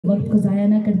वक्त को ज़ाया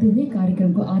न करते हुए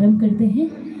कार्यक्रम को आरंभ करते हैं.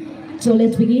 So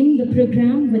let's begin the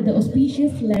program with the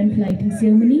auspicious lamp lighting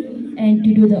ceremony, and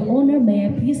to do the honor, may I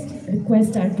please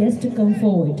request our guests to come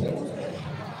forward.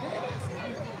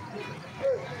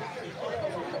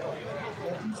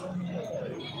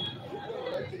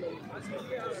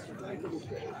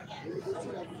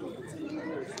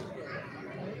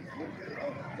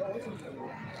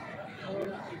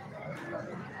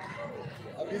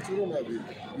 अभी शुरू ना अभी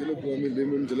ये लोग हमें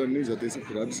लेमन जलन नहीं जाते सब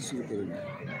खराब से शुरू करेंगे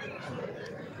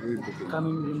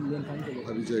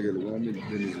अभी जाएगा लोग हमें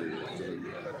लेने जाएगा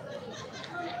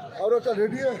और अच्छा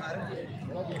रेडी है.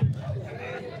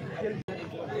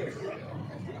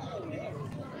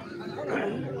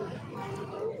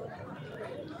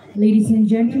 Ladies and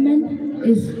gentlemen,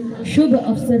 इस शुभ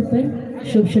अवसर पर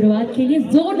शुभ शुरुआत के लिए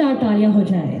जोरदार तालियां हो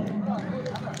जाए.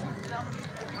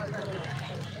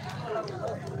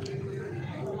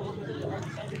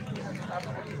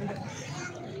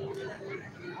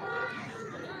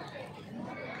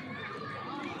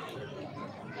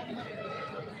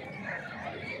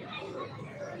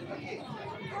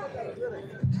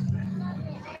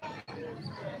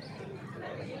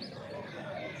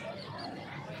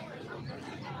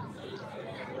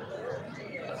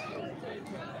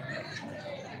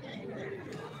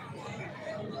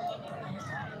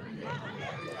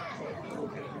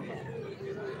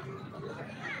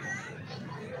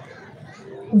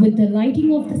 With the lighting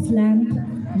of this lamp,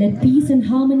 let peace and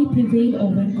harmony prevail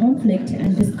over conflict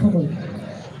and discord.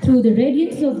 Through the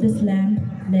radiance of this lamp,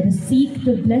 let us seek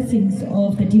the blessings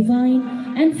of the divine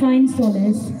and find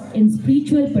solace in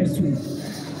spiritual pursuit.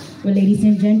 Well, ladies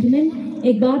and gentlemen,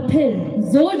 एक बार फिर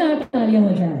जोरदार तालियां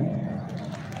हो जाए.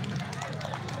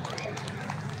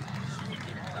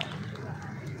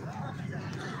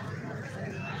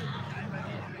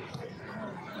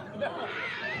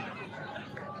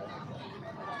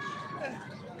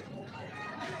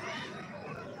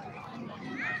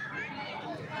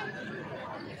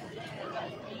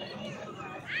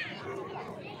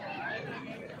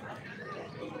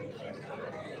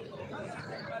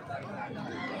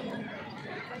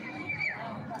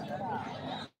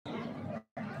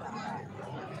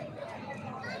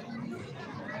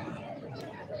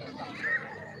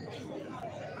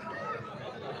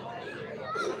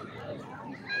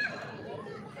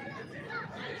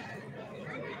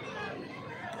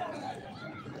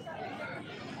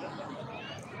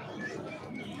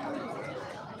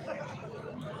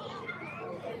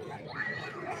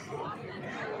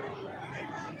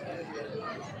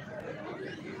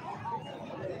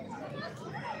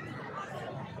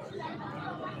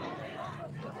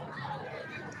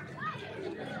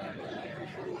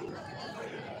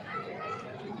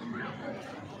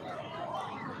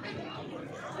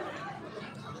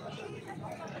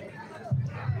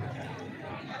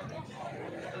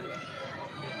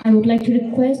 I would like to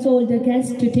request all the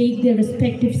guests to take their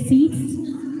respective seats.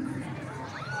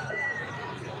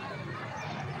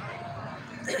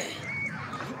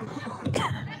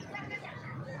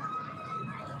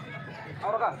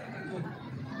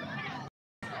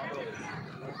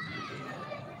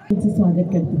 स्वागत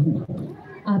करती हूँ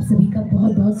आप सभी का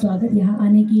बहुत बहुत स्वागत यहाँ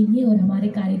आने के लिए और हमारे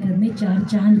कार्यक्रम में चार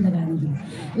चांद लगाने के लिए.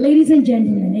 लेडीज एंड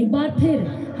जेंटलमैन, एक बार फिर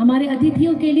हमारे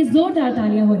अतिथियों के लिए जोरदार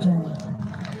तालियां हो जाए.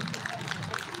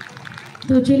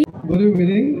 तो चलिए. गुड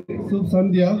इवनिंग, शुभ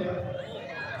संध्या.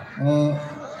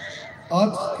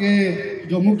 आज के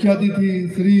जो मुख्य अतिथि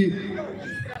श्री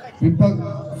विपक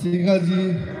सिंगा जी,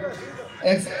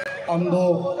 एक्स आमदो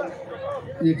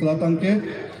ये क्लातंग के,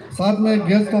 साथ में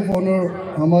गेस्ट ऑफ ऑनर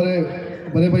हमारे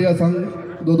बड़े भैया संघ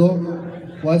दोदो,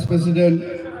 वाइस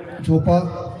प्रेसिडेंट झोपा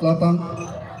क्लातंग.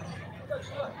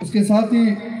 इसके साथ ही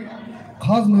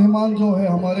खास मेहमान जो है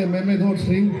हमारे मेमेदोर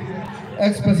सिंह,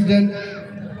 एक्स प्रेसिडेंट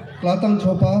क्लातंग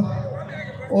झोपा,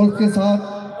 और उसके साथ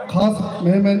खास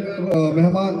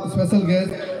मेहमान स्पेशल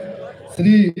गेस्ट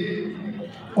श्री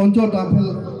कोंचो टाफिल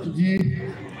जी,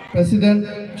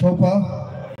 प्रेसिडेंट झोपा,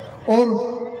 और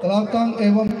क्लातंग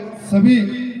एवं सभी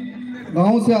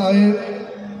गांव से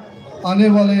आने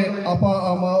वाले आपा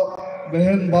आमा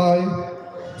बहन भाई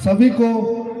सभी को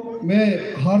मैं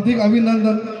हार्दिक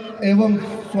अभिनंदन एवं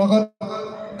स्वागत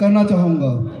करना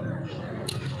चाहूँगा.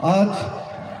 आज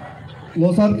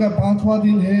लोसार का 5वां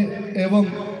दिन है एवं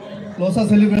लोसा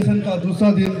सेलिब्रेशन का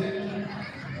दूसरा दिन.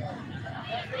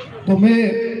 तो मैं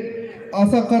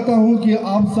आशा करता हूँ कि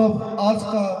आप सब आज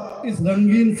का इस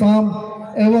रंगीन शाम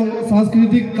एवं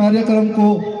सांस्कृतिक कार्यक्रम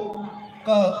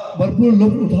का भरपूर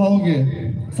लुत्फ उठाओगे.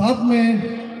 साथ में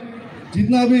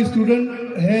जितना भी स्टूडेंट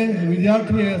है,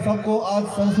 विद्यार्थी है, सबको आज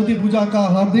सरस्वती पूजा का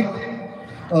हार्दिक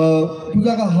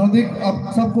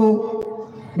आप सबको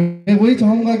मैं वही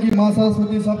चाहूँगा कि माँ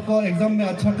सरस्वती सबका एग्ज़ाम में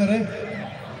अच्छा करे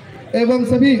एवं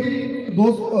सभी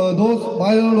दोस्त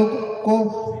भाई लोग को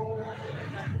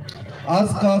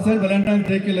आज का सेंट वैलेंटाइन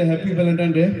डे के लिए हैप्पी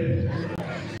वैलेंटाइन डे।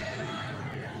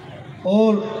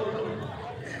 और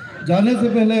जाने से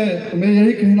पहले मैं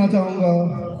यही कहना चाहूँगा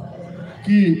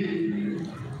कि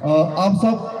आप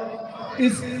सब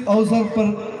इस अवसर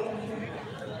पर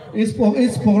इस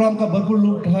प्रोग्राम का भरपूर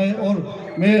लुत्फ उठाए और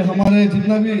मैं हमारे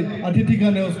जितना भी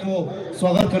अतिथिगण है उसको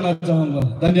स्वागत करना चाहूँगा।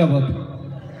 धन्यवाद।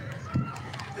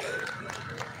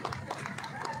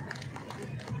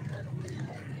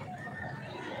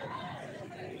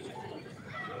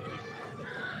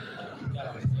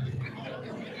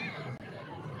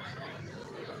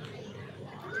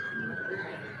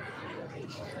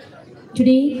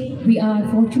 Today, we are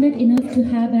fortunate enough to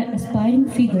have aspiring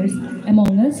figures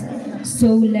among us, so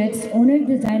let's honor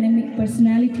the dynamic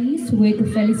personalities with the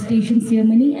felicitation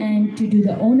ceremony. And to do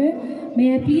the honor,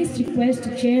 may I please request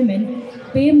Chairman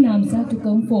Pem Namsa to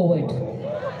come forward.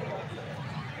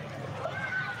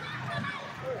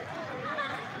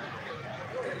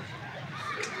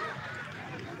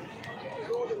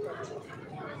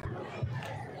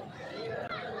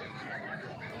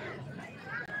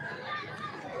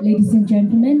 Ladies and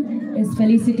gentlemen, इस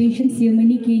felicitation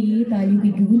ceremony के लिए तालियों की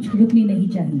गूंज रुकनी नहीं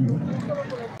चाहिए।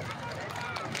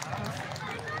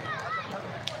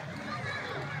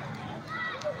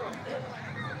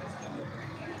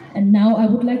 And now I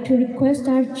would like to request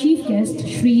our chief guest,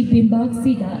 Shri Bimbak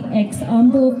Siga,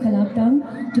 ex-Amdo of Kalaptang,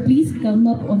 to please come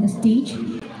up on the stage.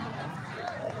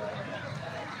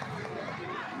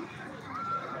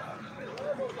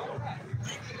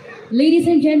 Ladies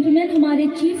and gentlemen, हमारे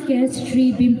chief guest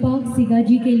Shri बिम्पाक सिगा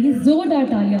जी के लिए जोरदार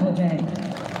तालियां हो जाए।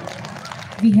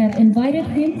 We have invited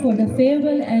him for the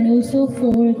farewell and also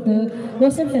for the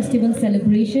Rosal Festival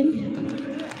celebration.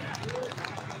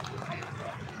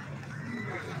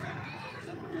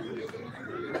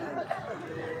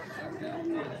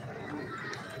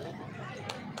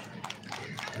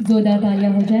 जोरदार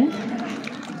तालियां हो जाए।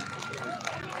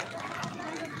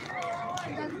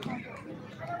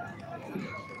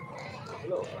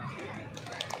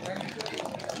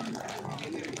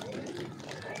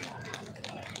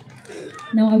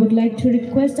 Now I would like to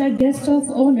request our guest of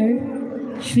honor,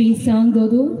 Shri Sang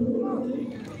Dodo,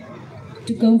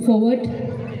 to come forward.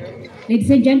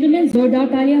 Ladies and gentlemen, जोरदार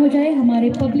तालियां हो जाए हमारे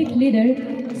public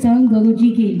leader सांग दोदो जी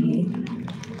के लिए।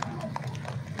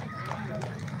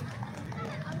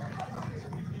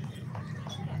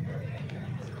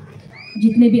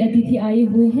 जितने भी अतिथि आए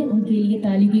हुए हैं उनके लिए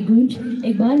ताली की गूंज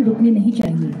एक बार रुकनी नहीं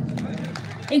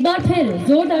चाहिए। एक बार फिर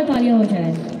जोरदार तालियां हो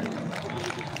जाए।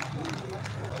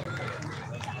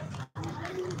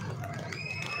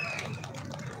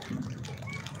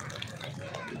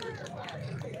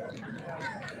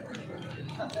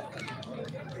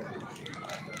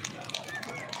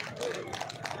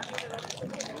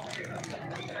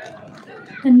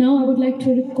 And now I would like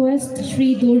to request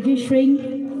Shri Dorji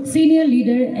Shrink, Senior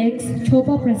Leader,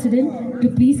 ex-Chopa President, to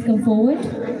please come forward.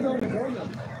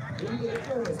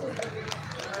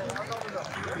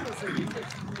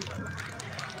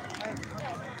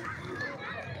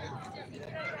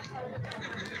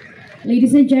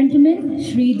 Ladies and gentlemen,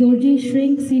 Shri Dorji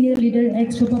Shrink, Senior Leader,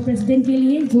 ex-Chopa President के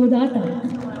लिए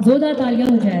जोरदार तालियां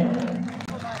हो जाए।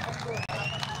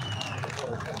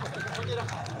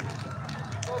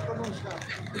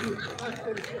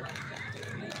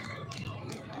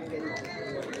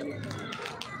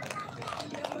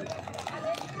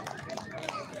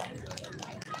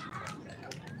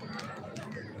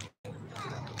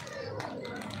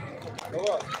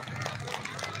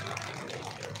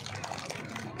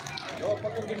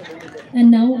 And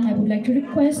now I would like to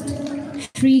request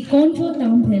Shri Konjo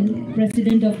Tamphil,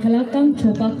 President of Kalakang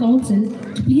Chopa Council,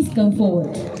 to please come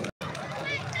forward.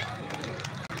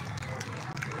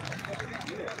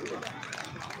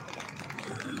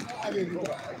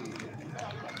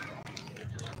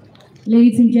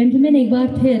 Ladies and gentlemen, एक बार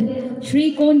फिर Shri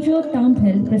कोंजो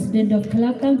तामफिल, president of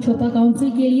खलाकतांग छोपा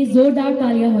council के लिए जोरदार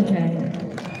तालियां हो जाए।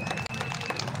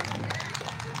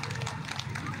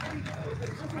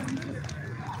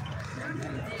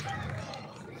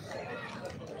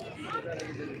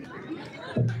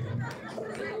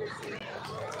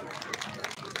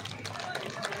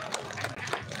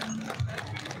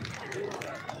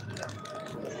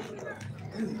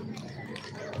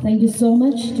 Thank you so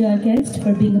much to our guests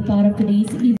for being a part of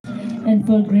today's event and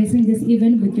for gracing this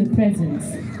event with your presence.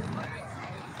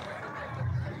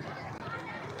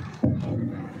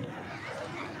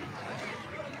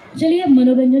 चलिए अब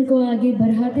मनोरंजन को आगे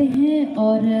बढ़ाते हैं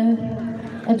और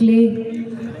अगले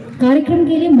कार्यक्रम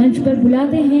के लिए मंच पर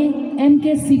बुलाते हैं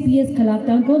MKCPS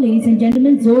खलाक्तांग को। लेडीज एंड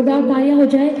जेंटलमैन, जोरदार तालियां हो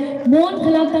जाए मोन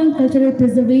खलाक्तांग कल्चरल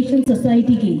प्रिजर्वेशन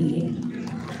सोसाइटी के लिए।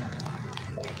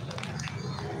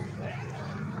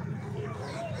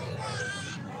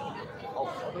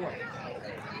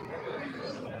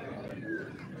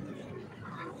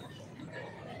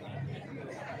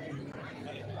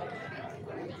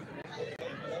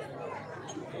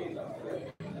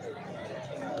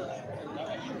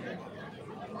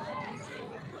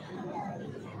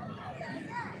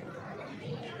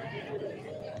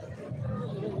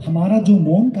 हमारा जो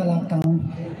मोन खलाक्तांग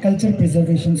कल्चर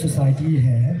प्रिजर्वेशन सोसाइटी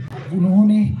है,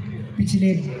 उन्होंने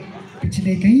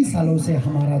पिछले कई सालों से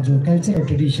हमारा जो कल्चर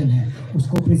ट्रेडिशन है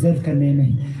उसको प्रिजर्व करने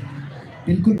में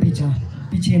बिल्कुल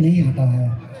पीछे नहीं हटा है।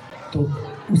 तो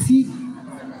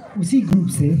उसी ग्रुप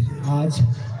से आज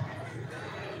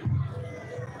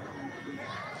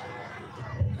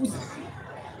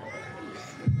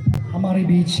हमारे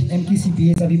बीच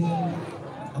MKCPS अभी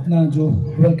अपना जो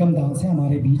वेलकम डांस है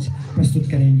हमारे बीच प्रस्तुत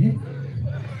करेंगे।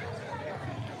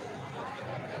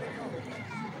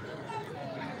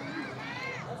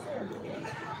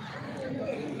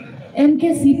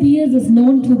 MKCPS is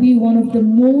known to be one of the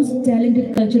most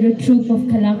talented cultural troupe of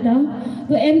खलाक्तांग।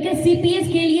 तो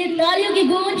MKCPS के लिए तालियों की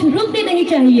गूंज रुकनी नहीं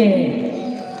चाहिए।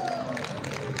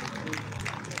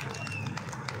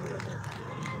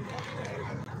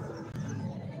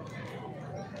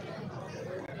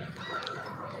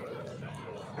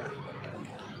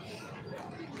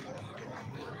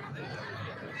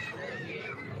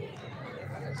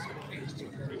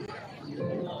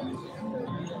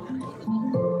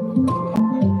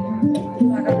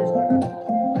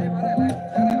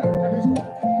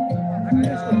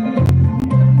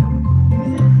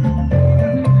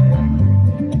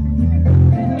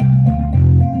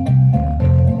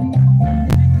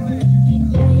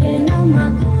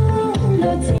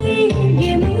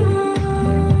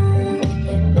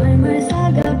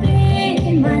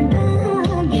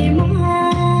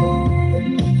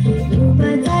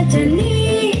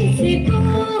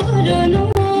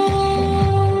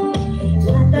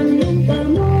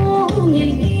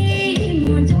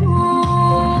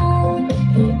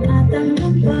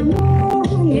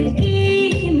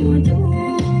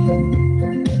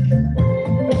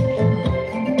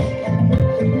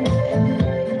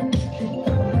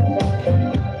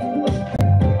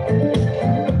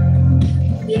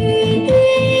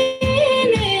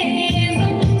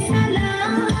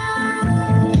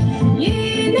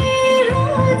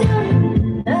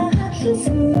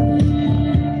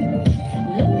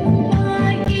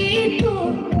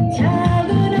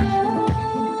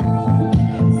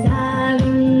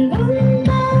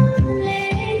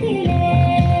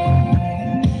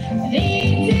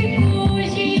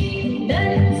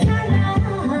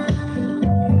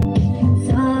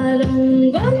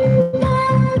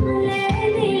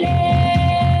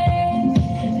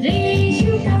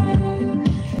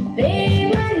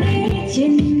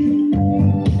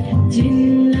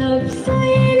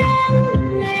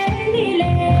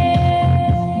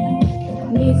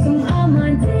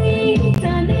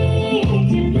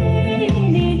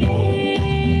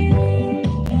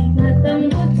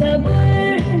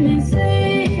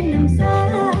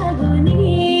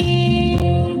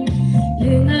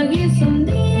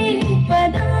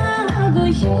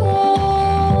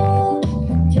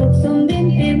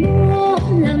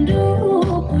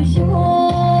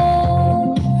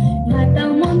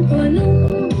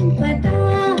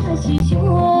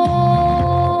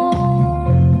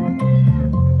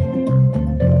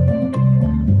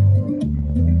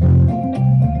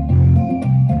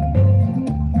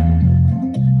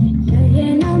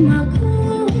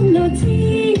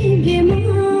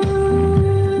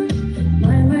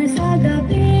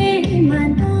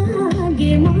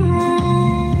 Game on.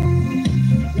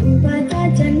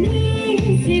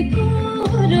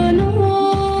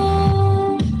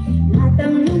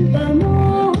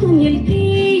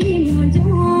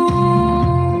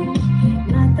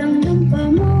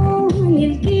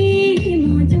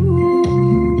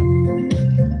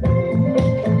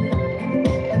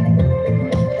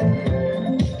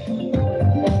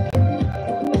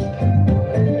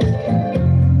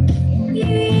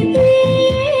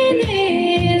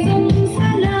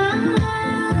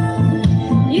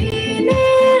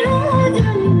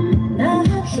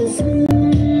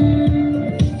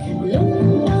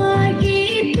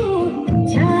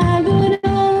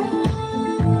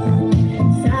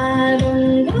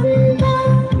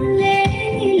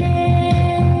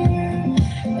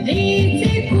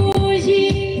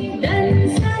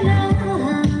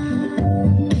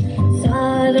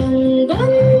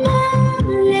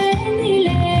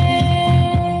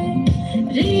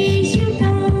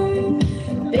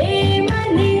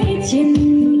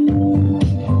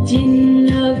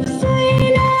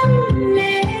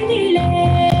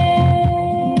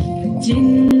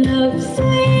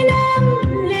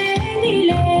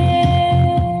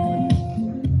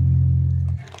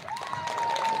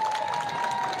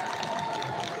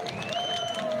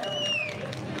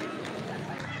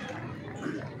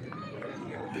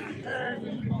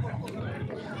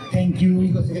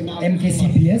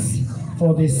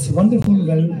 for this wonderful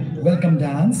welcome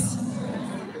dance.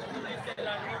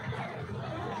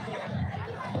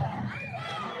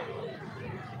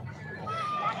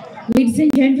 Ladies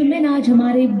and gentlemen, आज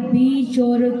हमारे बीच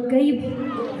और कई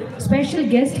स्पेशल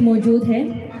गेस्ट मौजूद हैं,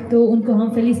 तो उनको हम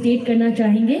फेलिसिटेट करना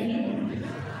चाहेंगे.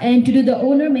 And to do the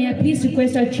honor, may I please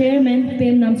request our chairman,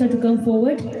 PM Namsa, to come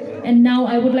forward. And now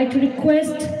I would like to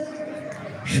request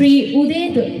Shri Uday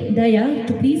Daya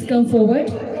to please come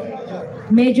forward.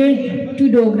 Major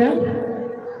Tudogra.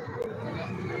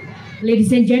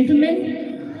 Ladies and gentlemen,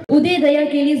 Uday Daya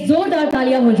के लिए जोरदार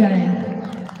तालियां हो जाएं.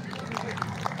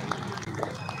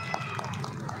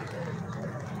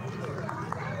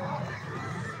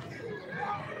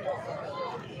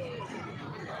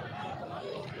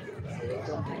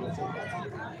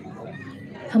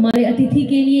 हमारे अतिथि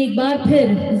के लिए एक बार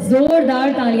फिर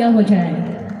जोरदार तालियां हो जाएं.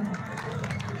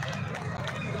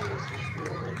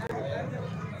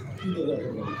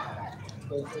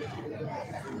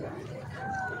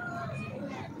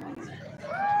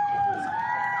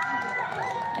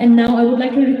 And now I would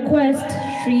like to request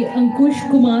Shri Ankush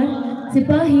Kumar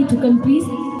Sipahi to please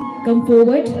come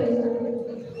forward.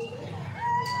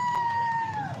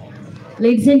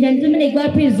 Ladies and gentlemen, एक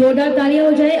बार फिर जोरदार तालियां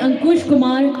हो जाए अंकुश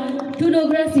कुमार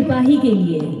टुडोगरा सिपाही के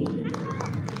लिए.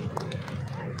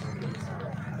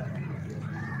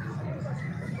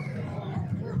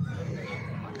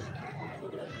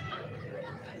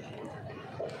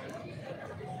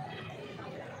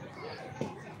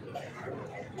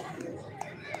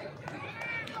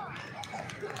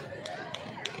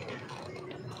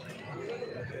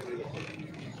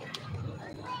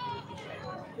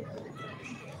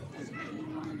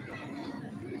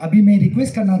 अभी मैं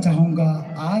रिक्वेस्ट करना चाहूँगा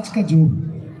आज का जो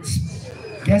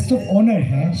गेस्ट ऑफ ऑनर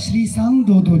है श्री सांग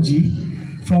दोदो जी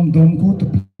फ्रॉम दोमको, तो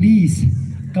please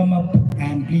come up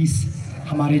and please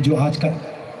हमारे जो आज का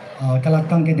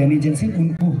कलाकारों के डेनिजन से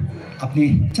उनको अपने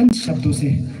चंद शब्दों से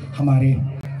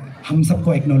हम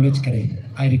सबको एक्नॉलेज करें.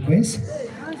 आई रिक्वेस्ट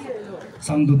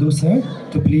सांग दोदो sir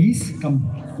to please come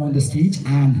on the stage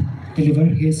and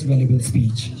deliver his valuable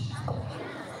speech.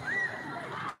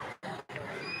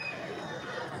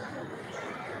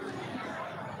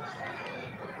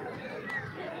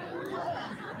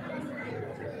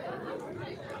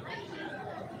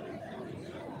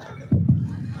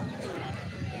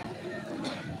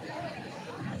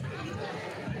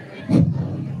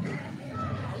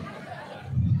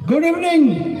 Good evening,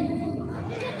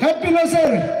 happy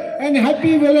Narzary and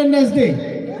happy Valentine's Day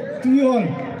to you all.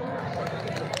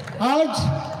 आज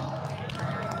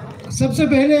सबसे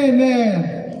पहले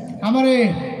मैं हमारे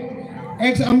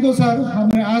एक्स अमदो सर,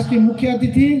 हमारे आज के मुख्य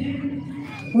अतिथि,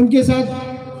 उनके साथ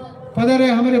पधारे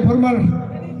हमारे फॉर्मर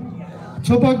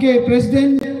छोपा के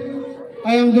प्रेसिडेंट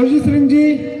आयम दर्जी सिंह जी,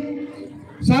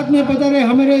 साथ में पधारे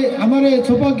हमारे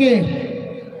छोपा के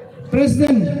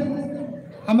प्रेसिडेंट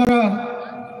हमारा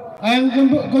आयम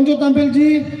कुंजो तांपेल जी,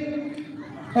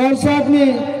 और साथ में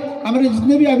हमारे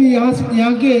जितने भी अभी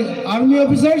यहाँ के आर्मी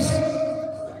ऑफिसर्स,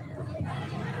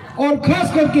 और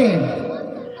खास करके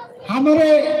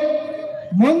हमारे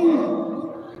मन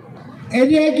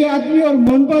एरिया के आदमी और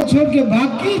मनपा छोड़ के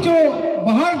बाकी जो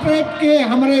बाहर ट्राइब के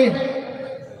हमारे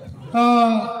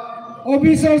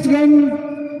ऑफिसर्स गण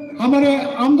हमारे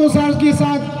आमदो साल के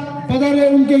साथ पधारे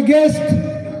उनके गेस्ट,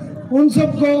 उन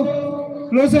सबको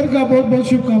लोसर का बहुत बहुत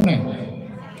शुभकामनाएं.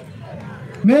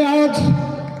 मैं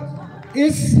आज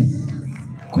इस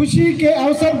खुशी के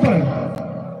अवसर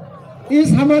पर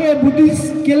इस हमारे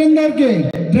बुद्धिस्ट कैलेंडर के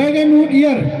ड्रैगनवुड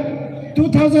ईयर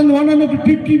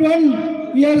 2151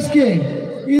 ईयर्स के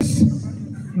इस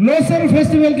लोसर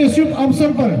फेस्टिवल के शुभ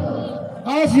अवसर पर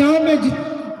आज यहाँ में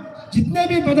जितने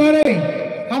भी पधारे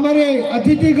हमारे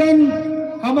अतिथिगण,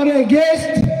 हमारे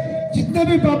गेस्ट, जितने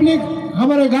भी पब्लिक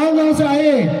हमारे गांव से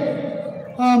आए,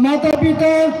 माता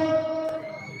पिता,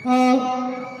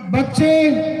 बच्चे,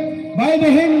 भाई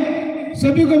बहन,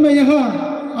 सभी को मैं यहाँ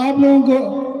आप लोगों को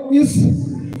इस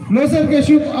लोसर के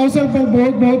शुभ अवसर पर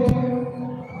बहुत बहुत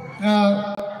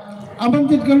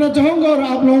आमंत्रित करना चाहूँगा और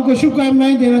आप लोगों को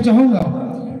शुभकामनाएं देना चाहूँगा.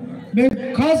 मैं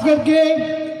खास करके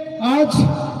आज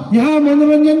यहाँ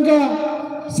मनोरंजन का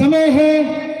समय है.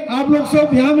 आप लोग सब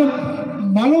यहाँ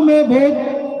मालूम है बहुत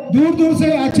दूर दूर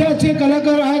से अच्छे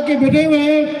कलाकार आके बैठे हुए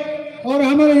हैं, और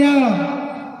हमारे यहाँ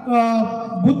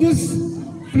बुद्धिस्ट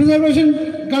प्रिजर्वेशन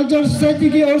कल्चर सोसाइटी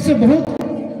की ओर से बहुत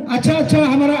अच्छा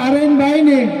हमारा आर्यन भाई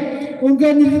ने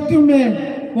उनके नेतृत्व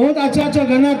में बहुत अच्छा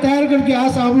गाना तैयार करके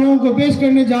आज आप लोगों को पेश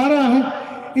करने जा रहा है.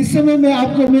 इस समय मैं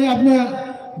अपना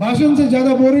भाषण से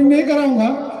ज़्यादा बोरिंग नहीं कराऊंगा.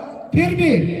 फिर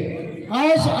भी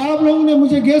आज आप लोगों ने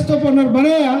मुझे गेस्ट ऑफ ऑनर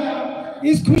बनाया,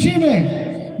 इस खुशी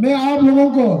में मैं आप लोगों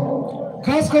को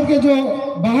खास करके जो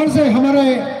बाहर से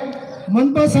हमारे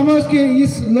मनपा समाज के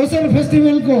इस लोसर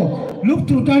फेस्टिवल को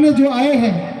लुत्फ उठाने जो आए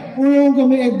हैं उन लोगों को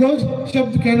मैं एक दो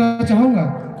शब्द कहना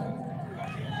चाहूँगा।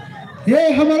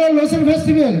 ये हमारा लोसर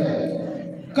फेस्टिवल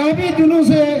काफ़ी दिनों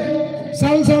से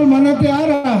साल साल मनाते आ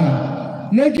रहा है,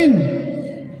 लेकिन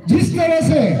जिस तरह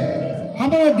से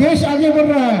हमारा देश आगे बढ़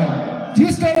रहा है,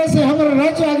 जिस तरह से हमारा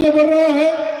राज्य आगे बढ़ रहा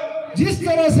है, जिस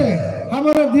तरह से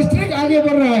हमारा डिस्ट्रिक्ट आगे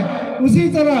बढ़ रहा है, उसी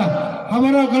तरह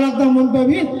हमारा कलाकता मनपा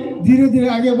भी धीरे धीरे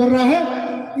आगे बढ़ रहा है।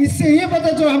 इससे ये पता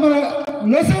चला हमारा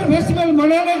लोसर फेस्टिवल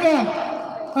मनाने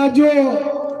का जो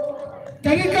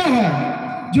तरीका है,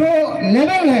 जो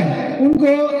लेवल है, उनको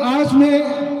आज मैं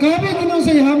काफ़ी दिनों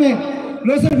से यहाँ में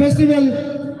लोसर फेस्टिवल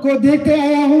को देखते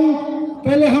आया हूँ।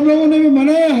 पहले हम लोगों ने भी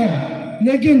मनाया है,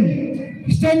 लेकिन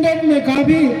स्टैंडर्ड में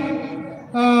काफ़ी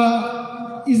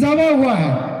इजाफा हुआ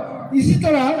है। इसी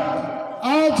तरह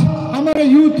आज हमारे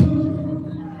यूथ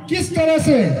किस तरह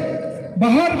से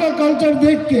बाहर का कल्चर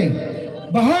देख के,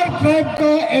 बाहर ट्राइब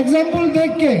का एग्जाम्पल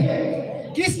देख के,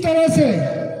 किस तरह से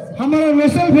हमारा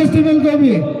लोसर फेस्टिवल को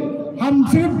भी हम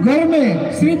सिर्फ घर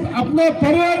में, सिर्फ अपने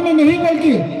परिवार में नहीं,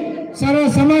 बल्कि सारा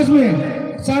समाज में,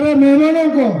 सारे मेहमानों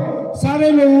को, सारे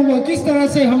लोगों को किस तरह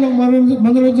से हम लोग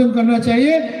मनोरंजन करना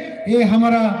चाहिए, ये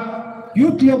हमारा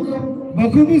यूथ लोग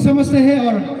बखूबी समझते हैं।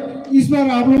 और इस बार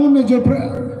आप लोगों ने जो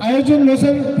आयोजन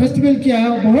लोसर फेस्टिवल किया है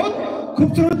बहुत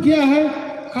खूबसूरत किया है।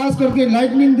 खास करके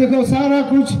लाइटनिंग देखो, सारा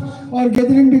कुछ, और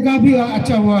गैदरिंग भी काफ़ी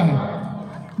अच्छा हुआ है।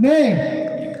 मैं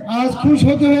आज खुश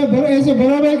होते हुए ऐसे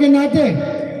बड़ा भाई के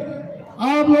नाते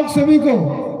आप लोग सभी को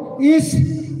इस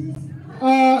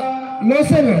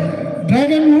लोसर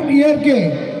ड्रैगनवुड ईयर के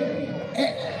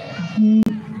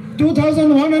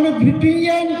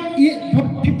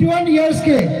 2151 ईयर्स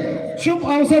के शुभ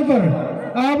अवसर पर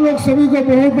आप लोग सभी को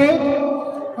बहुत बहुत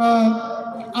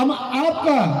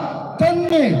आपका तन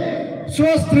में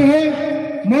स्वस्थ रहे,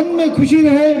 मन में खुशी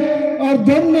रहे और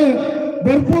धन में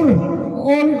भरपूर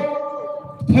और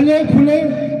फले फूले।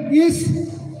 इस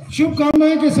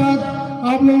शुभकामनाएं के साथ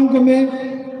आप लोगों को मैं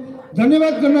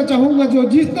धन्यवाद करना चाहूँगा जो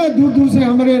जितना दूर दूर से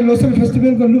हमारे लोसर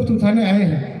फेस्टिवल को लुत्फ उठाने आए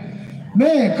हैं।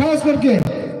 मैं खास करके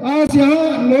आज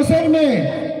यहाँ लोसर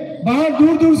में बाहर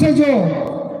दूर से जो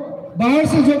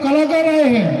कलाकार आए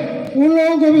हैं उन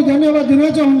लोगों को भी धन्यवाद देना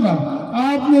चाहूँगा।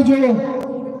 आपने जो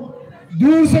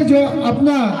दूर से जो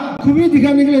अपना खूबी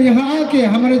दिखाने के लिए यहाँ आके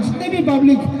हमारे जितने भी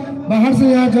पब्लिक बाहर से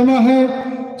यहाँ जमा है,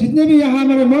 जितने भी यहाँ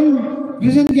हमारे मन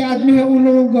विजन के आदमी है, उन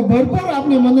लोगों को भरपूर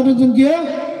आपने मनोरंजन किया,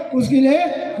 उसके लिए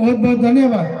बहुत बहुत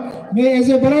धन्यवाद। मैं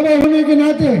ऐसे बड़ा भाई होने के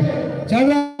नाते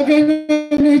ज़्यादा कहना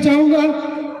नहीं चाहूँगा।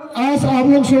 आज आप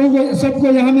लोग सबको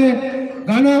यहाँ में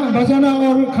गाना बजाना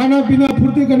और खाना पीना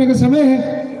पूर्ति करने का समय है।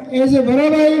 ऐसे बड़ा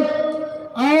भाई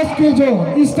आज के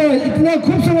जो इस तरह इतना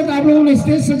खूबसूरत आप लोगों ने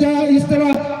स्टेज सजाया, इस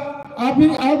तरह आप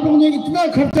लोगों ने इतना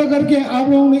खर्चा करके आप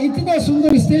लोगों ने इतना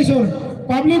सुंदर स्टेज और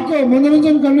पब्लिक को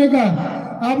मनोरंजन करने का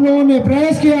आप लोगों ने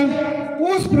प्रयास किया।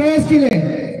 उस प्रयास के लिए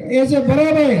ऐसे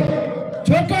बड़ा भाई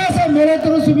छोटा सा मेरे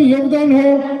तरफ से भी योगदान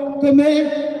हो तो मैं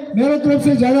मेरे तरफ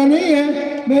से ज़्यादा नहीं है,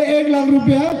 मैं 1 लाख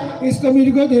रुपया इस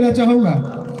कमेटी को देना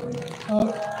चाहूँगा।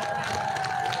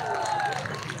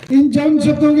 इन चंद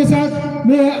शब्दों के साथ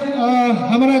मैं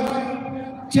हमारा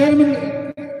चेयरमैन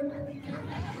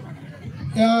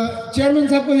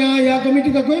साहब को यहाँ या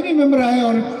कमेटी का कोई भी मेंबर आए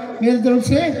और मेरी तरफ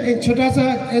से एक छोटा सा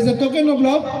as A token of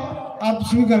love आप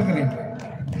स्वीकार करें।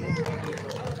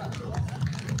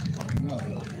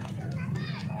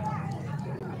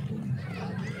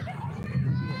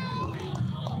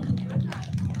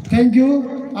 थैंक यू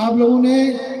आप लोगों ने।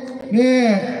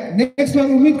 मैं नेक्स्ट बार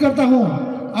उम्मीद करता हूँ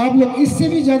आप लोग इससे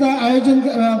भी ज़्यादा आयोजन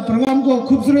प्रोग्राम को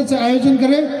खूबसूरत से आयोजन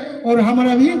करें और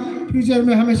हमारा भी फ्यूचर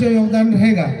में हमेशा योगदान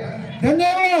रहेगा।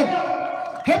 धन्यवाद।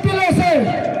 Happy Losar,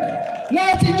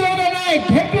 let's enjoy the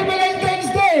night, happy Valentine's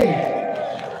day.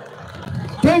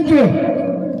 Thank you.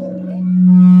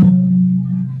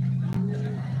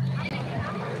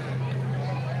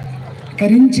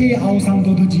 Karinche Awesam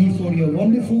Doduji for your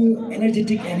wonderful,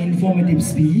 energetic and informative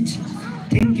speech.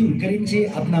 Thank you, Karinche,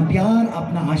 अपना प्यार,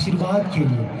 अपना आशीर्वाद के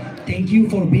लिए. Thank you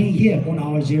for being here on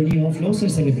our journey of Loser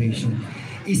celebration.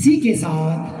 इसी के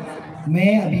साथ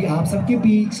मैं अभी आप सबके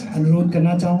बीच अनुरोध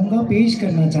करना चाहूँगा, पेश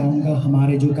करना चाहूँगा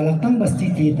हमारे जो कलाकतांग बस्ती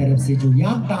की तरफ से जो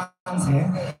याक डांस है,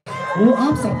 वो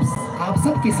आप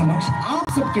सब के समक्ष, आप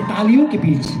सबके तालियों के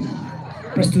बीच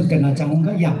प्रस्तुत करना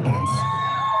चाहूँगा याक डांस।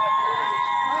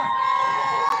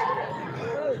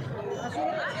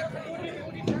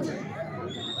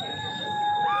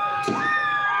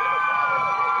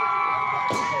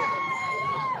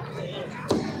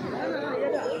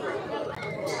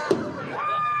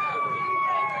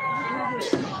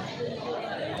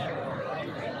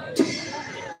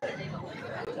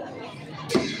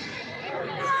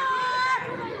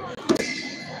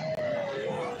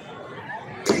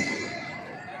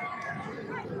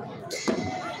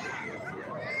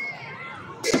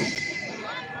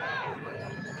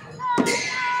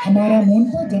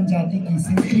 मोनपा जनजाति की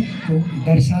संस्कृति को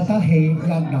दर्शाता है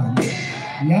याक डांस।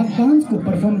 याक डांस को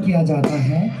परफॉर्म किया जाता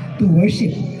है to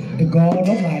worship the God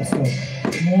of livestock.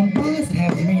 मोनपास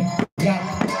have made yak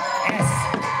as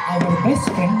our best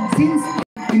friend since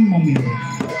in mummy.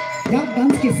 Yak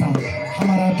dance के साथ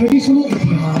हमारा ट्रेडिशनल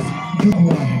इतिहास जुड़ा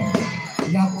हुआ है।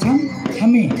 याकछम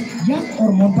हमें याक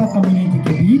और मोनपा कम्युनिटी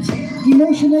के बीच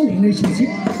इमोशनल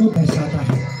रिलेशनशिप को दर्शाता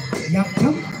है।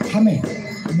 याकछम हमें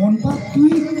मोनपा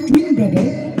ट्विन ब्रदर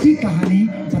की कहानी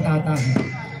बताता है।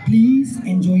 Please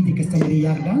enjoy the customary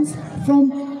yak dance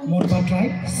from Monpa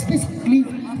tribe, specifically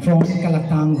from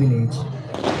कलाक्तांग village.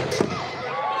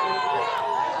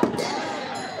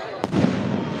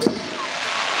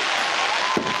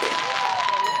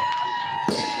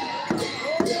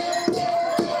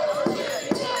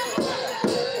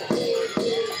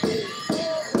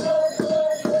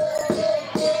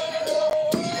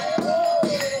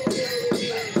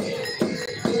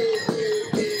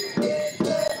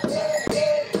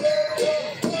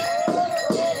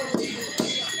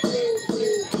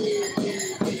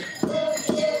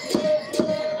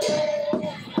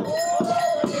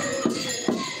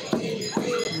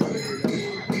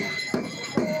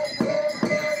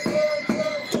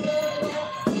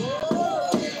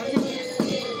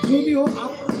 जो भी हो,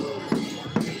 आप